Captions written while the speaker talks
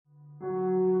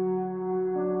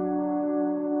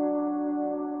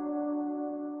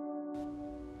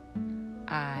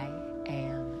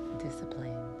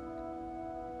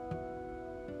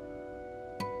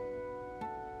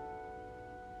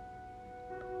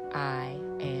I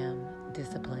am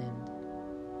disciplined.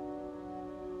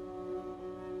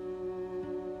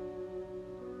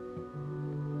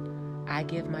 I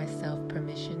give myself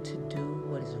permission to do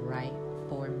what is right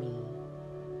for me.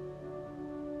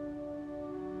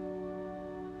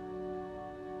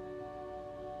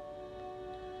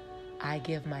 I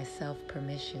give myself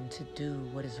permission to do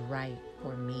what is right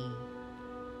for me.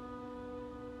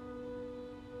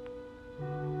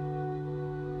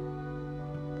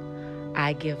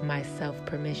 I give myself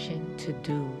permission to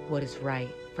do what is right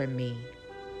for me.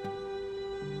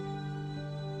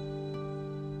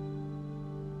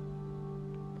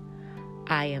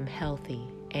 I am healthy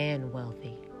and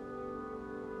wealthy.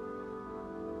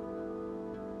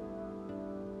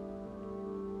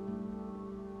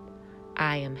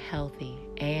 I am healthy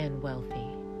and wealthy.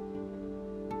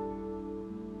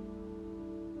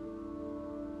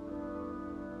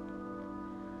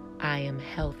 I am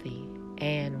healthy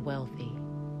and wealthy.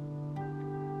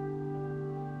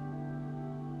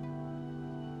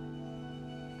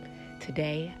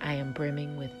 Today, I am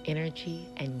brimming with energy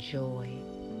and joy.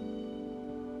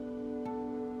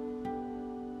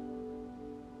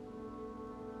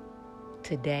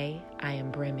 Today, I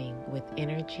am brimming with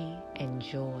energy and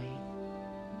joy.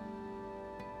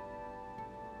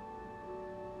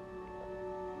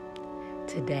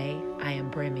 Today, I am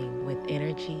brimming with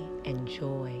energy and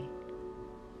joy.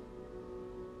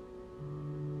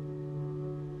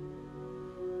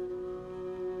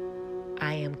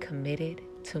 I am committed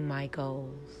to my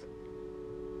goals.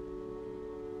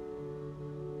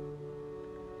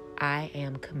 I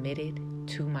am committed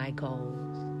to my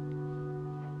goals.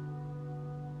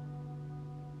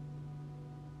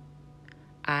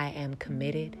 I am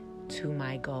committed to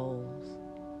my goals.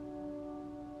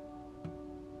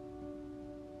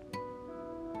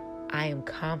 I am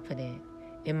confident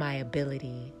in my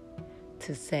ability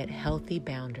to set healthy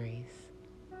boundaries.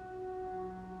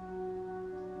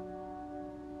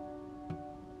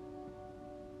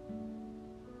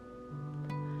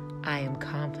 I am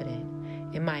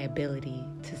confident in my ability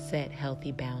to set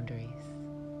healthy boundaries.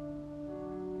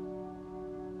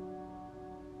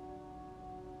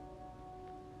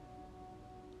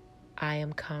 I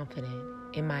am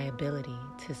confident in my ability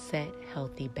to set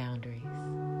healthy boundaries.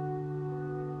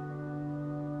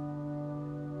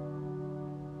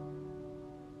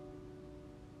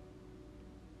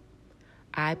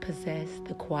 I possess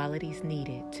the qualities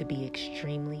needed to be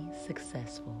extremely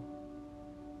successful.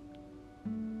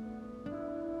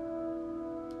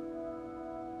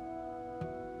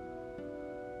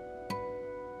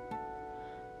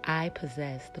 I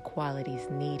possess the qualities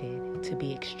needed to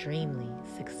be extremely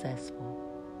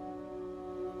successful.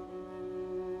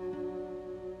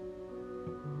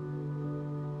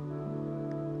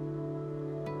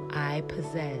 I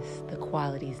possess the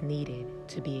qualities needed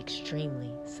to be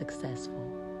extremely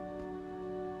successful.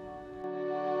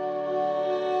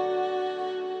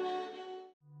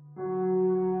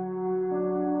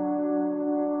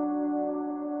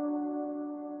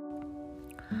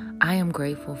 I am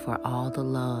grateful for all the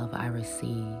love I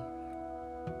receive.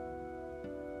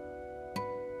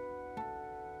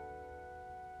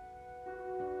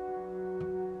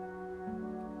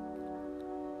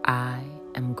 I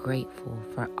am grateful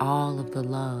for all of the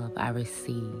love I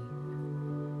receive.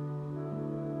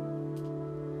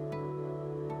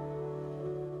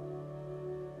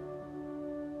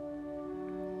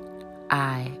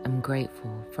 I am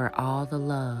grateful for all the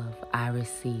love I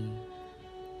receive.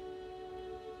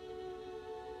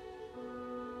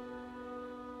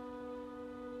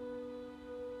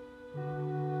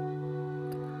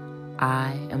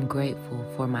 I am grateful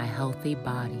for my healthy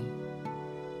body.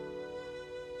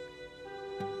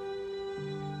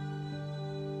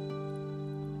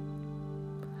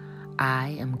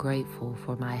 I am grateful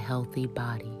for my healthy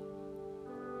body.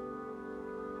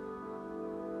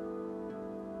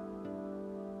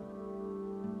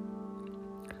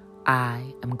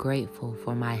 I am grateful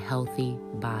for my healthy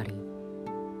body.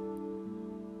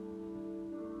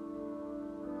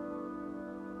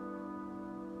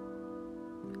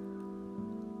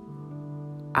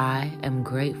 I am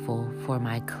grateful for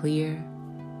my clear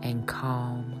and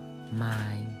calm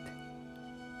mind.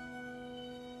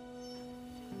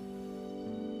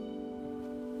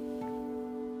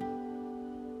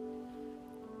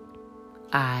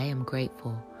 I am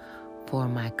grateful for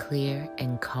my clear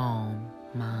and calm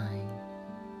mind.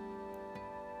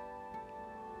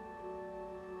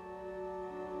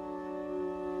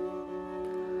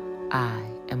 I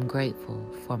am grateful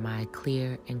for my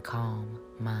clear and calm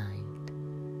mind.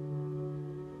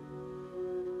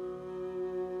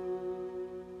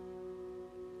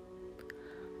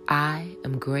 I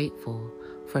am grateful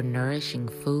for nourishing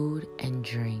food and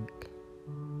drink.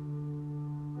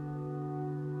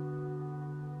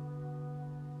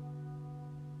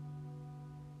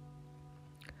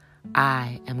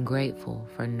 I am grateful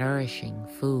for nourishing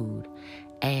food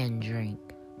and drink.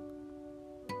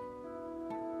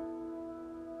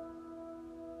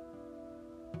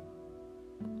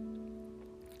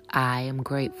 I am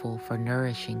grateful for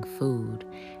nourishing food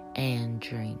and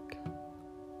drink.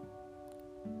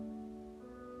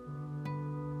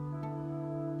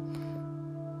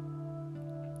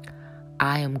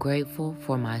 I am grateful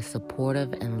for my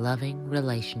supportive and loving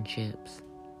relationships.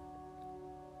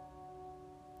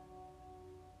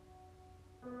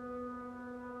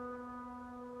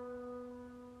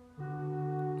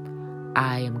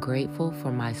 I am grateful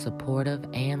for my supportive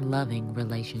and loving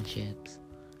relationships.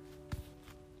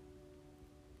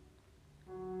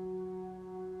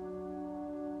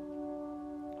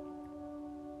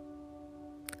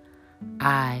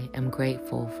 I am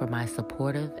grateful for my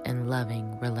supportive and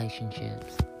loving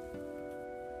relationships.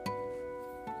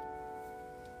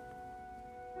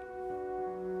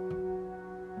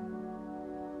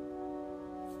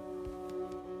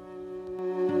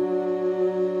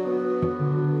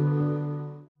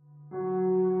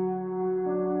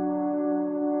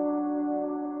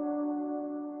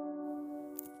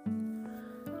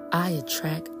 I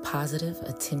attract positive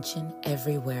attention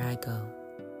everywhere I go.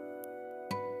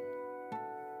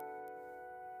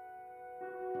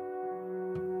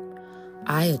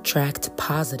 I attract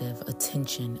positive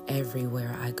attention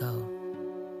everywhere I go.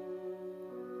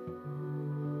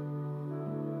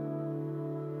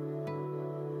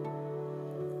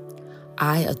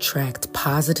 I attract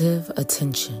positive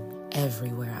attention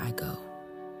everywhere I go.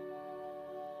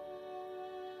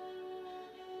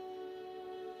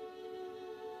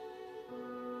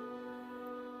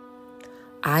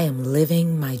 I am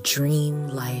living my dream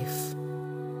life.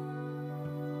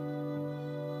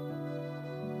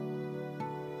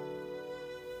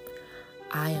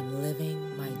 I am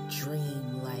living my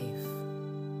dream life.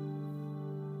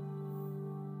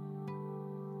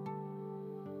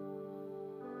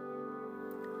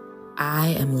 I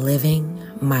am living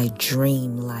my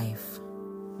dream life.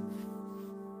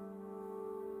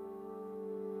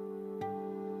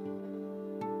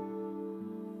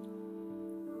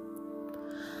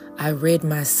 I rid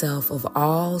myself of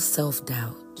all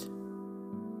self-doubt.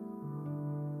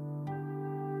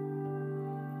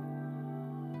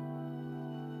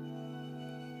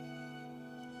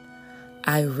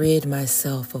 I rid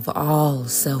myself of all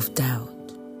self-doubt.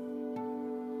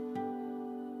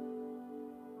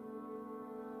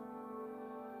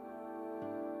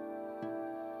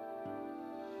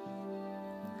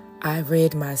 I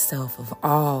rid myself of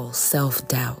all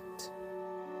self-doubt.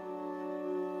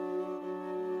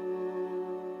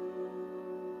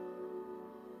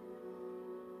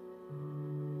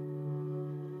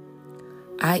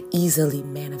 I easily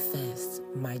manifest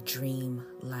my dream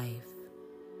life.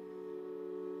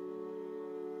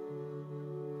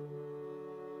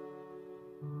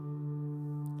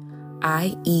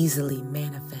 I easily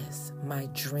manifest my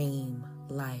dream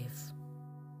life.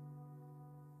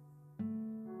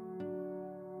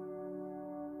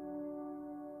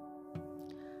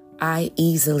 I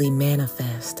easily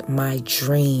manifest my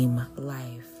dream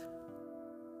life.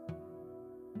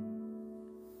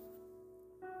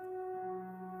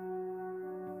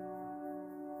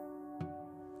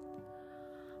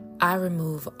 I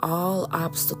remove all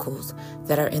obstacles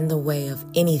that are in the way of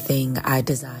anything I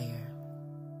desire.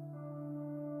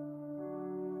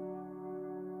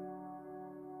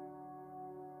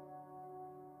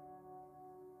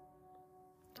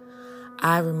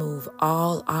 I remove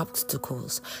all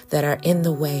obstacles that are in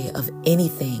the way of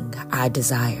anything I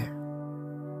desire.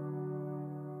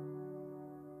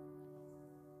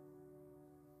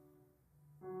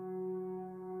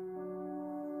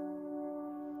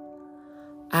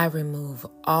 I remove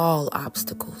all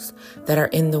obstacles that are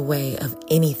in the way of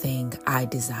anything I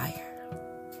desire.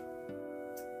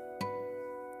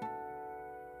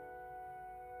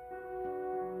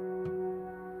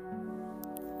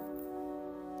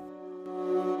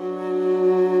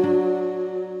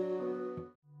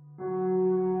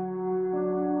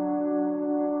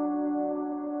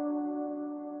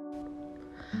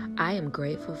 I am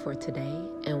grateful for today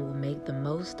and will make the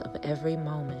most of every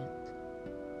moment.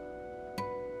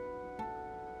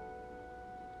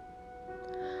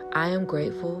 I am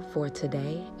grateful for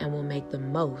today and will make the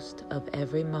most of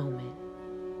every moment.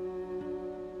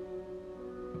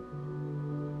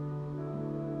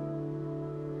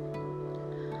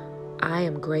 I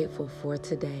am grateful for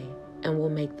today and will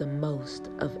make the most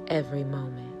of every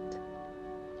moment.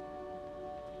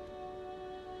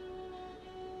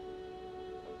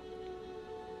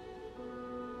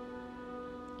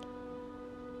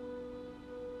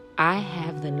 I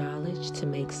have the knowledge to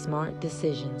make smart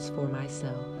decisions for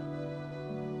myself.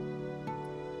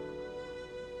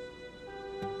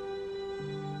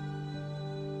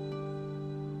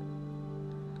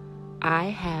 I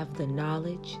have the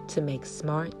knowledge to make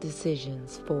smart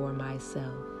decisions for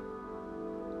myself.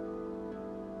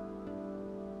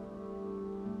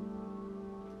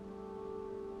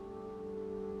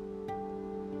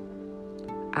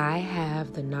 I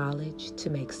have the knowledge to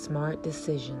make smart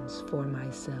decisions for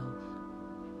myself.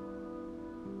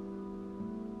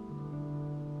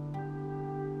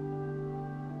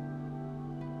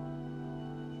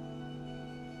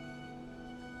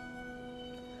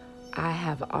 I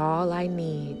have all I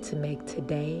need to make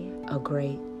today a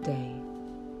great day.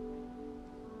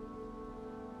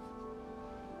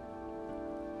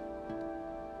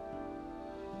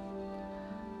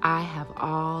 I have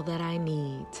all that I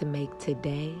need to make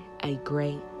today a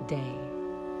great day.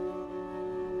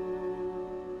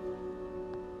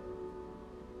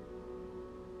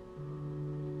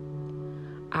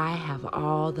 I have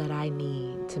all that I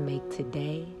need to make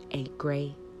today a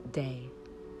great day.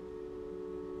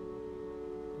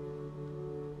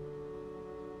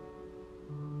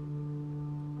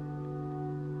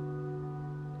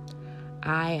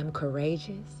 I am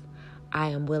courageous. I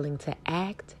am willing to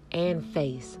act and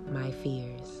face my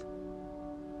fears.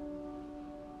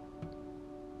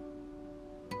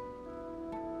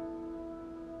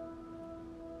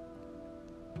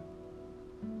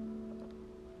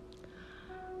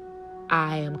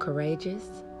 I am courageous.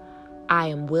 I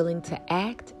am willing to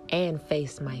act and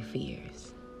face my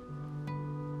fears.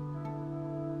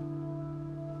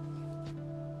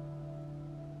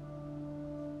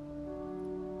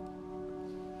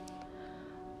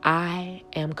 I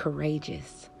am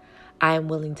courageous. I am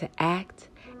willing to act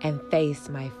and face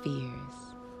my fears.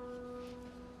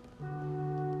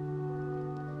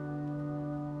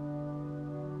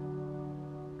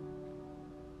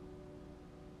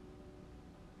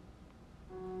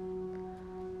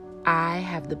 I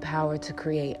have the power to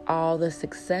create all the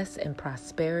success and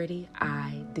prosperity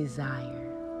I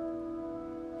desire.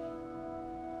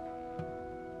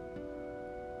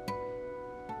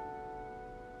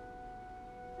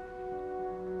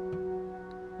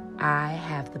 I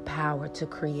have the power to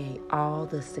create all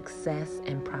the success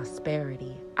and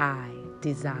prosperity I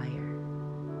desire.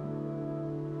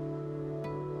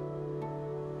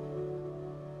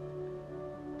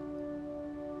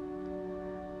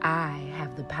 I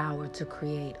have the power to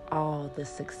create all the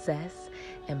success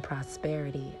and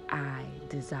prosperity I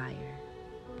desire.